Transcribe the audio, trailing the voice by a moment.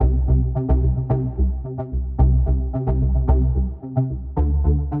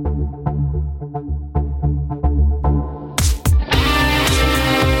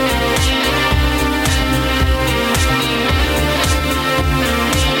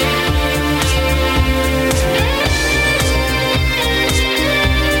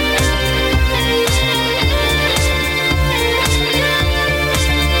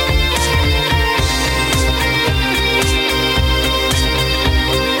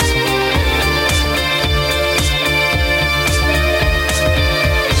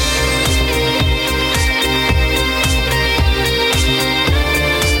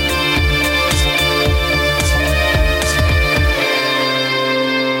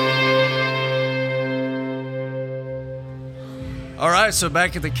All right, so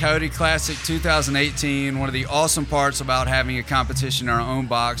back at the Coyote Classic 2018, one of the awesome parts about having a competition in our own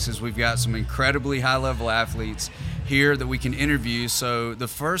box is we've got some incredibly high-level athletes here that we can interview. So the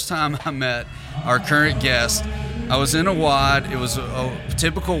first time I met our current guest, I was in a WOD. It was a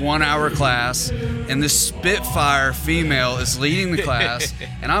typical 1-hour class, and this Spitfire female is leading the class,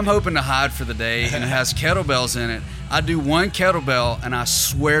 and I'm hoping to hide for the day, and it has kettlebells in it. I do one kettlebell, and I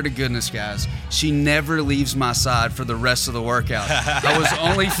swear to goodness, guys, she never leaves my side for the rest of the workout. I was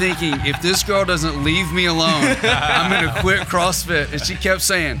only thinking, if this girl doesn't leave me alone, I'm going to quit CrossFit. And she kept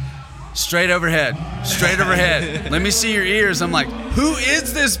saying, straight overhead, let me see your ears. I'm like, who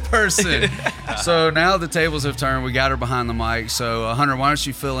is this person? So now the tables have turned. We got her behind the mic. So Hunter, why don't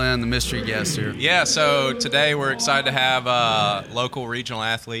you fill in the mystery guest here? Yeah, so today we're excited to have local regional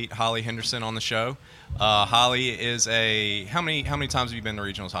athlete Holly Henderson on the show. Holly is how many times have you been to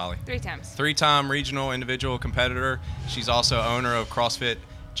regionals, Holly? 3 times. 3-time regional individual competitor. She's also owner of CrossFit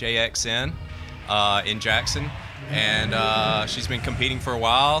JXN in Jackson, and she's been competing for a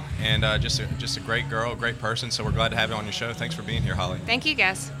while, and just a great girl, great person. So we're glad to have you on your show. Thanks for being here, Holly. Thank you,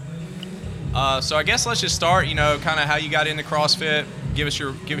 guys. So I guess let's just start. Kind of how you got into CrossFit. Give us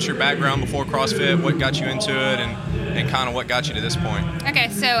your background before CrossFit. What got you into it, and kind of what got you to this point. Okay,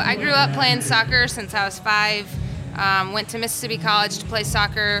 so I grew up playing soccer since I was 5. Went to Mississippi College to play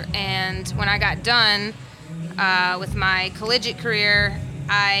soccer, and when I got done with my collegiate career,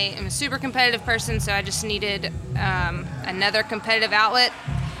 I am a super competitive person, so I just needed another competitive outlet.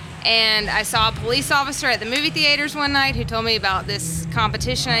 And I saw a police officer at the movie theaters one night who told me about this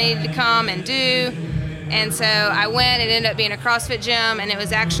competition I needed to come and do. And so I went. It ended up being a CrossFit gym, and it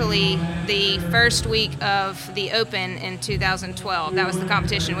was actually the first week of the Open in 2012. That was the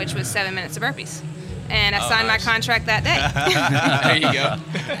competition, which was 7 minutes of burpees. And I signed my contract that day. There you go.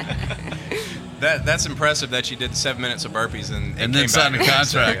 That's impressive that you did 7 minutes of burpees and then signed a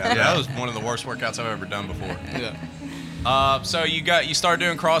contract. Yeah. That was one of the worst workouts I've ever done before. Yeah. So you started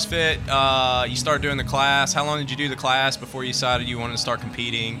doing CrossFit. You started doing the class. How long did you do the class before you decided you wanted to start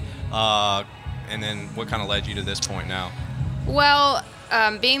competing? And then what kind of led you to this point now? Well,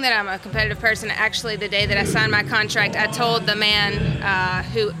 being that I'm a competitive person, actually the day that I signed my contract, I told the man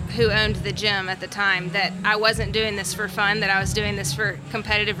who owned the gym at the time that I wasn't doing this for fun, that I was doing this for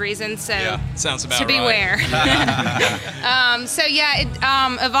competitive reasons. So yeah, sounds about to beware. Right. So yeah, it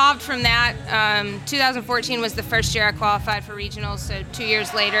evolved from that. 2014 was the first year I qualified for regionals, so 2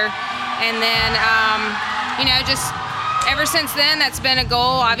 years later. And then, just ever since then, that's been a goal.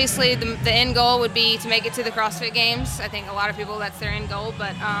 Obviously, the end goal would be to make it to the CrossFit Games. I think a lot of people, that's their end goal.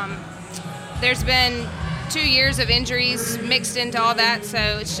 But there's been 2 years of injuries mixed into all that, so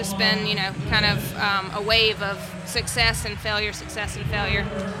it's just been, kind of a wave of success and failure.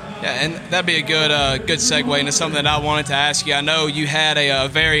 Yeah, and that'd be a good segue into something that I wanted to ask you. I know you had a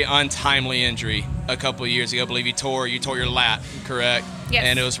very untimely injury a couple of years ago. I believe you tore your lat, correct? Yes.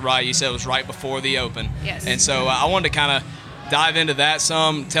 And you said it was right before the Open. Yes. And so I wanted to kind of dive into that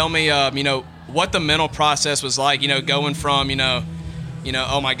some. Tell me, what the mental process was like, going from,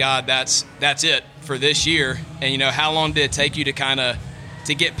 oh my God, that's it for this year. And, how long did it take you to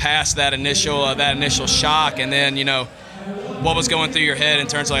get past that initial shock? And then, what was going through your head in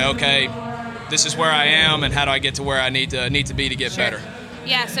terms of like, okay, this is where I am, and how do I get to where I need to be to get Sure. better?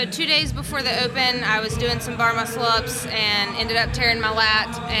 Yeah, so 2 days before the Open, I was doing some bar muscle ups and ended up tearing my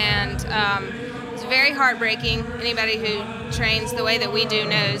lat, and it's very heartbreaking. Anybody who trains the way that we do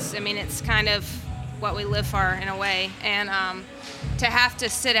knows. I mean, it's kind of what we live for in a way, and to have to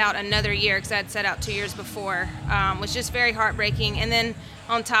sit out another year, because I'd set out 2 years before, was just very heartbreaking. And then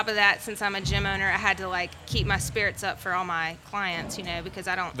on top of that, since I'm a gym owner, I had to keep my spirits up for all my clients, because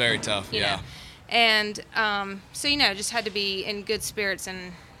I don't. Very tough, yeah. And so, just had to be in good spirits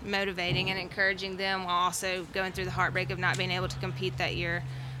and motivating and encouraging them while also going through the heartbreak of not being able to compete that year.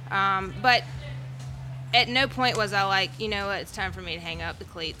 But at no point was I like, it's time for me to hang up the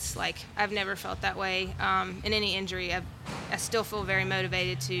cleats. I've never felt that way. In any injury, I still feel very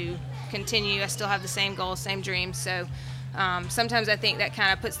motivated to continue. I still have the same goals, same dreams. So sometimes I think that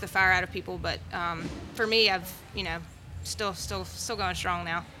kind of puts the fire out of people. But for me, I've, still going strong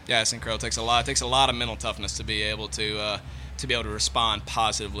now. Yeah, it's incredible. It takes a lot of mental toughness to be able to respond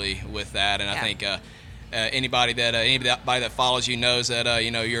positively with that. And I think anybody that follows you knows that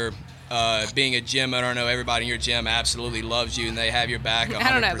you're being a gym owner. I know everybody in your gym absolutely loves you, and they have your back 100%.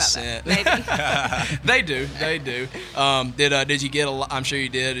 I don't know about that. Maybe. They do. Did you get I'm sure you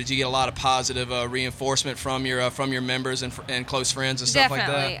did. Did you get a lot of positive reinforcement from your members and close friends and stuff like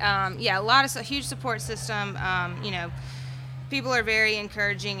that? Definitely. A huge support system. People are very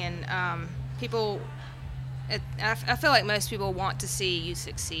encouraging, and people I feel like most people want to see you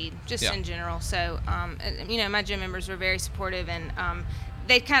succeed, just Yeah. in general. So, my gym members were very supportive, and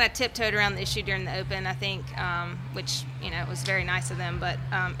they kind of tiptoed around the issue during the Open, I think, which, was very nice of them. But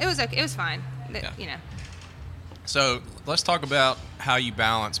it was okay. It was fine. Yeah. So let's talk about how you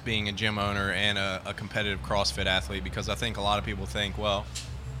balance being a gym owner and a competitive CrossFit athlete, because I think a lot of people think, well,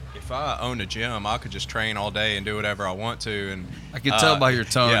 if I owned a gym, I could just train all day and do whatever I want to. And I can tell by your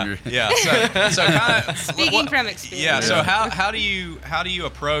tone. Yeah. So kind of Speaking from experience. Yeah. So how do you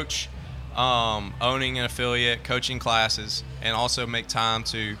approach owning an affiliate, coaching classes, and also make time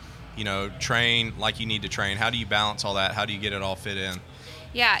to, train like you need to train? How do you balance all that? How do you get it all fit in?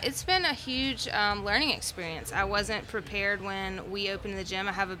 Yeah, it's been a huge learning experience. I wasn't prepared when we opened the gym.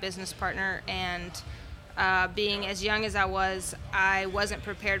 I have a business partner, and being as young as I wasn't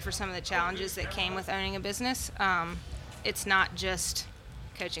prepared for some of the challenges that came with owning a business. It's not just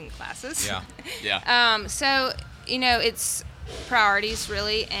coaching classes. Yeah. Yeah. So, it's priorities,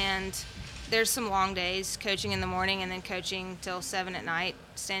 really, and there's some long days, coaching in the morning and then coaching till 7 at night,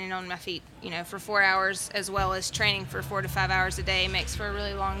 standing on my feet, for 4 hours, as well as training for 4 to 5 hours a day makes for a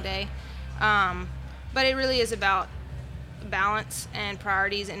really long day. But it really is about balance and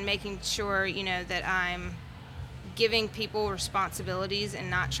priorities and making sure, that I'm giving people responsibilities and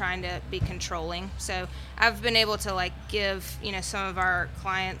not trying to be controlling. So I've been able to give, some of our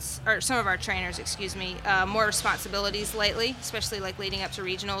clients, or some of our trainers, more responsibilities lately, especially leading up to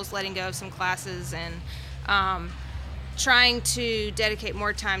regionals, letting go of some classes, and trying to dedicate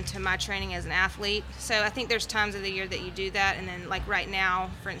more time to my training as an athlete. So I think there's times of the year that you do that, and then right now,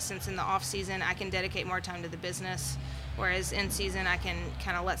 for instance, in the off season, I can dedicate more time to the business, whereas in season I can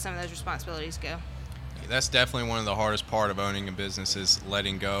kind of let some of those responsibilities go. That's definitely one of the hardest part of owning a business, is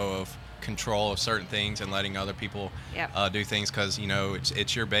letting go of control of certain things and letting other people do things, because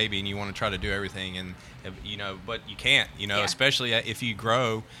it's your baby and you want to try to do everything, and but you can't, especially if you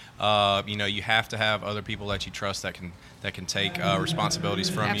grow, you have to have other people that you trust that can take responsibilities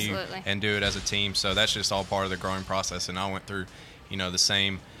from Absolutely. you and do it as a team. So that's just all part of the growing process, and I went through the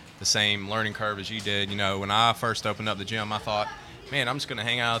same learning curve as you did. When I first opened up the gym, I thought, man, I'm just going to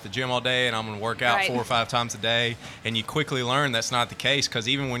hang out at the gym all day and I'm going to work out 4 or 5 times a day. And you quickly learn that's not the case, because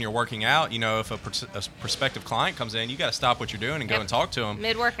even when you're working out, if a prospective client comes in, you got to stop what you're doing and go and talk to them.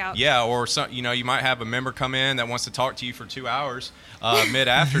 Mid-workout. Yeah, or you might have a member come in that wants to talk to you for 2 hours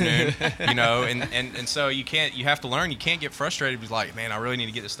mid-afternoon, and so you have to learn. You can't get frustrated with man, I really need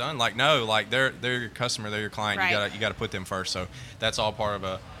to get this done. No, they're your customer, they're your client. Right. You got to put them first. So that's all part of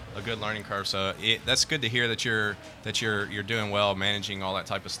a good learning curve. So that's good to hear that you're doing well managing all that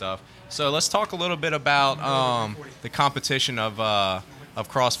type of stuff. So let's talk a little bit about the competition of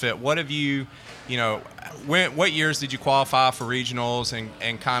CrossFit. What have you, what years did you qualify for regionals,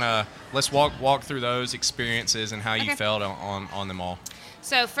 and kind of let's walk through those experiences and how you felt on them all.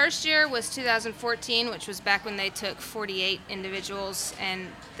 So first year was 2014, which was back when they took 48 individuals, and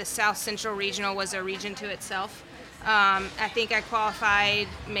the South Central Regional was a region to itself. I think I qualified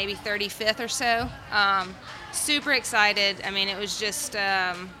maybe 35th or so. Super excited. I mean, it was just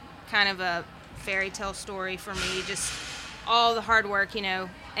kind of a fairy tale story for me, just all the hard work, and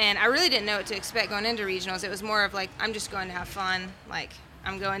I really didn't know what to expect going into regionals. It was more of I'm just going to have fun.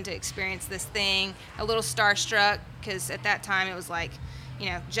 I'm going to experience this thing. A little starstruck, because at that time it was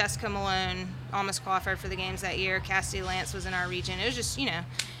Jessica Malone almost qualified for the games that year. Cassidy Lance was in our region. It was just,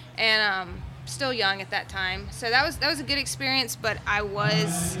 and still young at that time. So that was a good experience, but I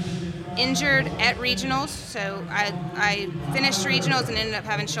was injured at regionals. So I finished regionals and ended up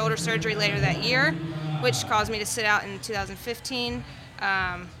having shoulder surgery later that year, which caused me to sit out in 2015.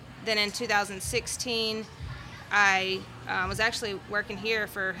 Then in 2016, I was actually working here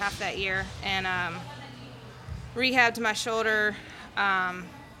for half that year and rehabbed my shoulder.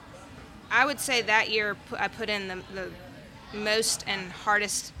 I would say that year I put in the most and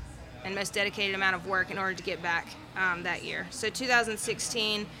hardest and most dedicated amount of work in order to get back that year. So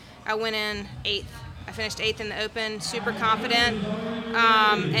 2016, I went in 8th. I finished 8th in the Open, super confident,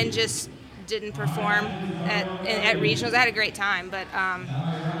 and just didn't perform at regionals. I had a great time, but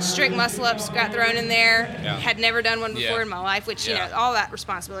strict muscle-ups got thrown in there. Yeah. Had never done one before in my life, which, all that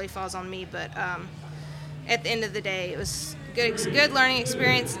responsibility falls on me. But at the end of the day, it was good learning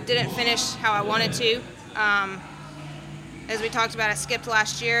experience. Didn't finish how I wanted to. As we talked about, I skipped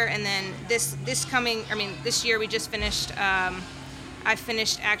last year, and then this year we just finished. I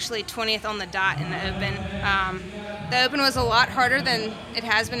finished actually 20th on the dot in the Open. The Open was a lot harder than it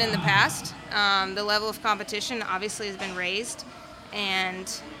has been in the past. The level of competition obviously has been raised, and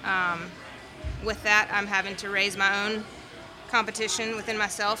with that, I'm having to raise my own competition within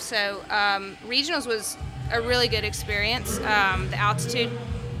myself. So regionals was a really good experience. The altitude,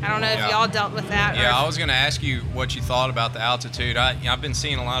 I don't know if Yeah. y'all dealt with that. Yeah, or I was going to ask you what you thought about the altitude. I've been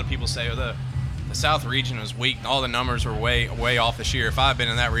seeing a lot of people say, oh, the South region was weak. And all the numbers were way off this year. If I had been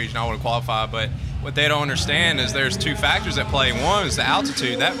in that region, I would have qualified. But what they don't understand is there's two factors at play. One is the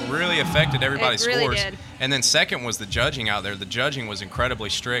altitude. That really affected everybody's It really scores. did. And then second was the judging out there. The judging was incredibly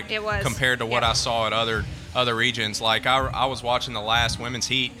strict It was. compared to what Yep. I saw at other regions. Like I was watching the last women's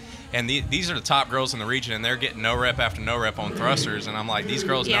heat, and these are the top girls in the region, and they're getting no rep after no rep on thrusters. And I'm like, these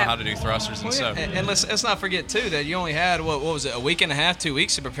girls know Yeah. how to do thrusters. And so And let's not forget too that you only had what was it, a week and a half, 2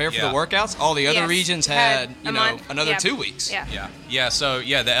 weeks to prepare for Yeah. the workouts. All the other Yes. regions Had had a month. another Yeah. 2 weeks. Yeah. Yeah. So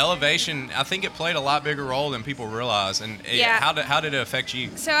the elevation, I think it played a lot bigger role than people realize. And Yeah. how did it affect you?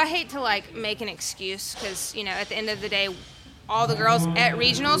 So I hate to like make an excuse because at the end of the day, all the girls at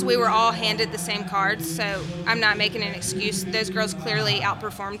regionals, we were all handed the same cards. So I'm not making an excuse. Those girls clearly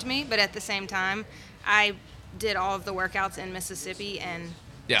outperformed me, but at the same time, I did all of the workouts in Mississippi and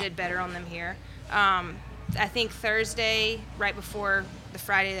Yeah. did better on them here. I think Thursday, right before the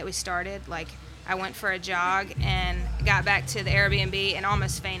Friday that we started, like I went for a jog and got back to the Airbnb and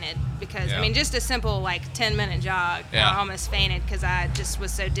almost fainted because Yeah. just a simple like 10-minute jog. Yeah. I almost fainted because I just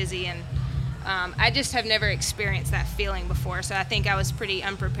was so dizzy and I just have never experienced that feeling before. So I think I was pretty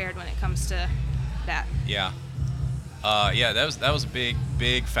unprepared when it comes to that. Yeah. That was a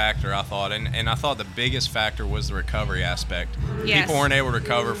big factor, I thought, and I thought the biggest factor was the recovery aspect. Yes. People weren't able to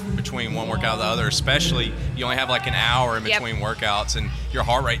recover between one workout and the other, especially you only have like an hour in Yep. between workouts, and your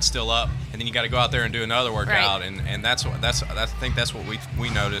heart rate's still up, and then you got to go out there and do another workout, Right. and I think that's what we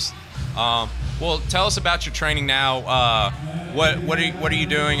noticed. Well, tell us about your training now. What are you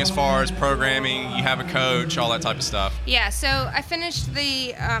doing as far as programming? You have a coach, all that type of stuff. Yeah. So I finished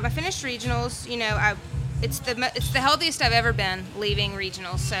regionals. It's the healthiest I've ever been leaving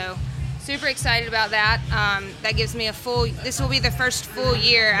regionals. So super excited about that. That gives me this will be the first full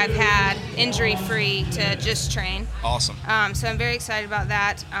year I've had injury-free to just train. Awesome. So I'm very excited about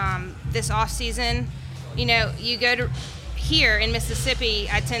that. This off season, you go to here in Mississippi,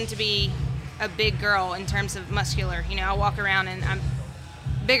 I tend to be a big girl in terms of muscular. I'll walk around and I'm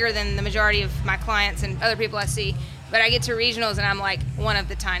bigger than the majority of my clients and other people I see. But I get to regionals and I'm like one of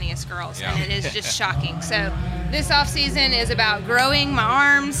the tiniest girls, Yeah. and it is just shocking. So this off season is about growing my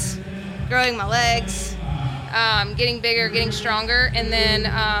arms, growing my legs, getting bigger, getting stronger, and then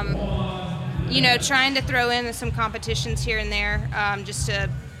trying to throw in some competitions here and there, just to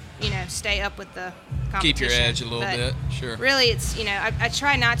stay up with the competition. Keep your edge a little But bit. Sure. Really, it's I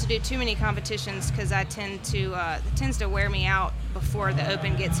try not to do too many competitions because it tends to wear me out before the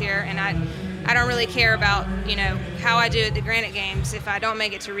Open gets here, and I don't really care about how I do at the Granite Games. If I don't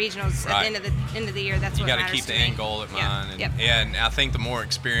make it to regionals Right. at the end of the year, that's You what got to matters keep the me. end goal at Yeah. mind. Yep. And I think the more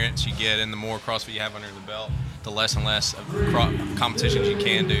experience you get and the more CrossFit you have under the belt, the less and less of competitions you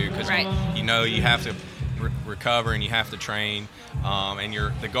can do because Right. you have to recover and you have to train. And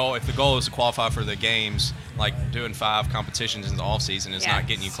if the goal is to qualify for the games, like doing 5 competitions in the off season is Yeah, not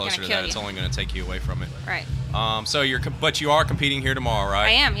getting you it's closer gonna to that. kill It's you. only going to take you away from it. Right. So you are competing here tomorrow, right?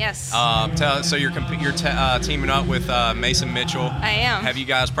 I am. Yes. So you're teaming up with Mason Mitchell. I am. Have you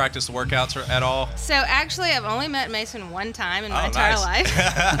guys practiced the workouts at all? So actually, I've only met Mason one time in my Oh, entire nice.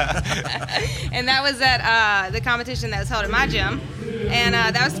 life, and that was at the competition that was held at my gym, and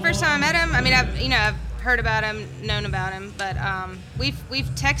that was the first time I met him. I mean, I've heard about him, known about him, but we've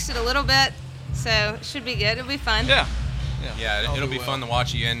texted a little bit, so it should be good. It'll be fun. Yeah. Yeah, it'll be fun to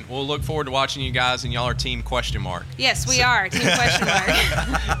watch you, and we'll look forward to watching you guys. And y'all are Team Question Mark. Yes, we are. Team question mark.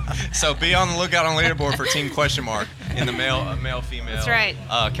 So be on the lookout on leaderboard for Team Question Mark in the male female That's right.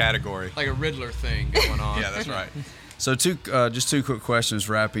 category. Like a Riddler thing going on. Yeah, that's right. So just two quick questions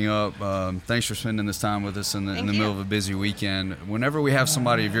wrapping up. Thanks for spending this time with us in the Thank middle you. of a busy weekend. Whenever we have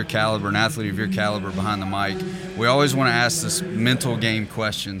somebody of your caliber, an athlete of your caliber behind the mic, we always want to ask this mental game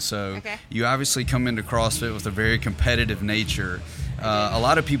question. So Okay. you obviously come into CrossFit with a very competitive nature. A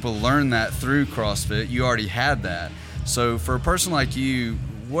lot of people learn that through CrossFit. You already had that. So for a person like you,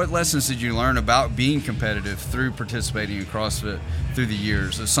 what lessons did you learn about being competitive through participating in CrossFit through the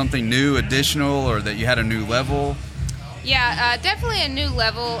years? Is something new, additional, or that you had a new level? Yeah, definitely a new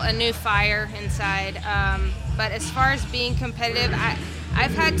level, a new fire inside. But as far as being competitive,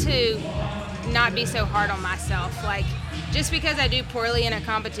 I've had to not be so hard on myself. Like, just because I do poorly in a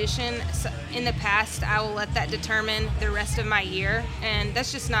competition, in the past, I will let that determine the rest of my year, and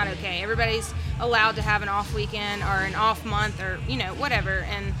that's just not okay. Everybody's allowed to have an off weekend or an off month or, whatever.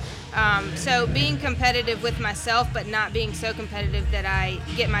 And so being competitive with myself, but not being so competitive that I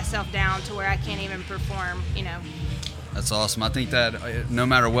get myself down to where I can't even perform, That's awesome. I think that no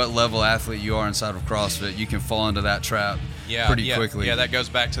matter what level athlete you are inside of CrossFit, you can fall into that trap pretty quickly. Yeah, that goes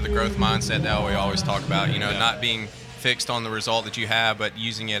back to the growth mindset that we always talk about. Not being fixed on the result that you have, but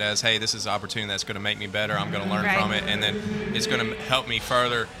using it as, hey, this is an opportunity that's going to make me better. I'm going to learn from it, and then it's going to help me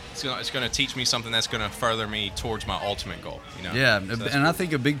further. It's going to teach me something that's going to further me towards my ultimate goal. Yeah, so and cool. I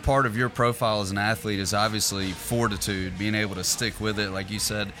think a big part of your profile as an athlete is obviously fortitude, being able to stick with it. Like you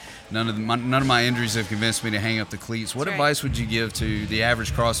said, none of my injuries have convinced me to hang up the cleats. What advice would you give to the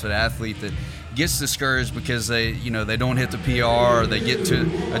average CrossFit athlete that gets discouraged because they don't hit the PR, or they get to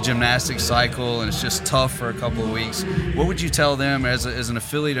a gymnastics cycle and it's just tough for a couple of weeks? What would you tell them as an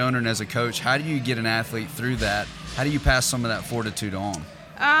affiliate owner and as a coach? How do you get an athlete through that? How do you pass some of that fortitude on?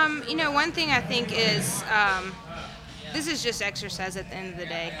 One thing I think is this is just exercise at the end of the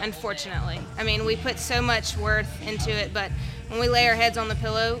day, unfortunately. I mean, we put so much worth into it, but when we lay our heads on the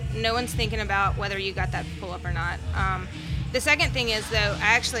pillow, no one's thinking about whether you got that pull-up or not. The second thing is, though,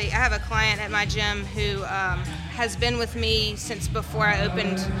 I have a client at my gym who has been with me since before I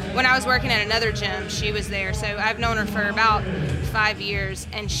opened. When I was working at another gym, she was there. So I've known her for about 5 years,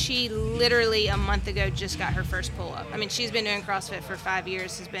 and she literally a month ago just got her first pull-up. I mean, she's been doing CrossFit for 5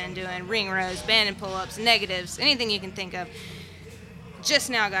 years, has been doing ring rows, banded pull-ups, negatives, anything you can think of. Just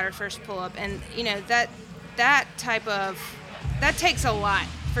now got her first pull-up, and that takes a lot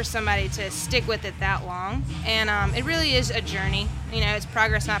for somebody to stick with it that long, and it really is a journey. It's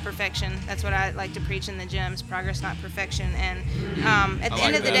progress, not perfection. That's what I like to preach in the gyms: progress, not perfection. And at the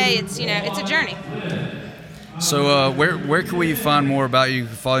end of the day, it's a journey. So where can we find more about you?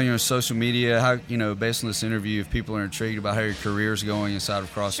 Follow you on social media. How based on this interview, if people are intrigued about how your career is going inside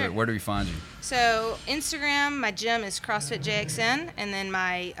of CrossFit, Sure. Where do we find you? So Instagram, my gym is CrossFit JXN, and then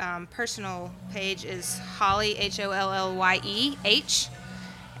my personal page is Holly HOLLYEH.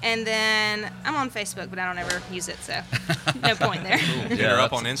 And then I'm on Facebook, but I don't ever use it, so no point there. Hit her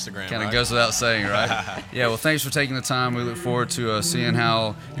up on Instagram. Kind of right? goes without saying, right? Yeah, well, thanks for taking the time. We look forward to seeing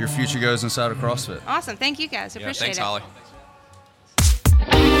how your future goes inside of CrossFit. Awesome. Thank you, guys. Appreciate Thanks, it. Holly.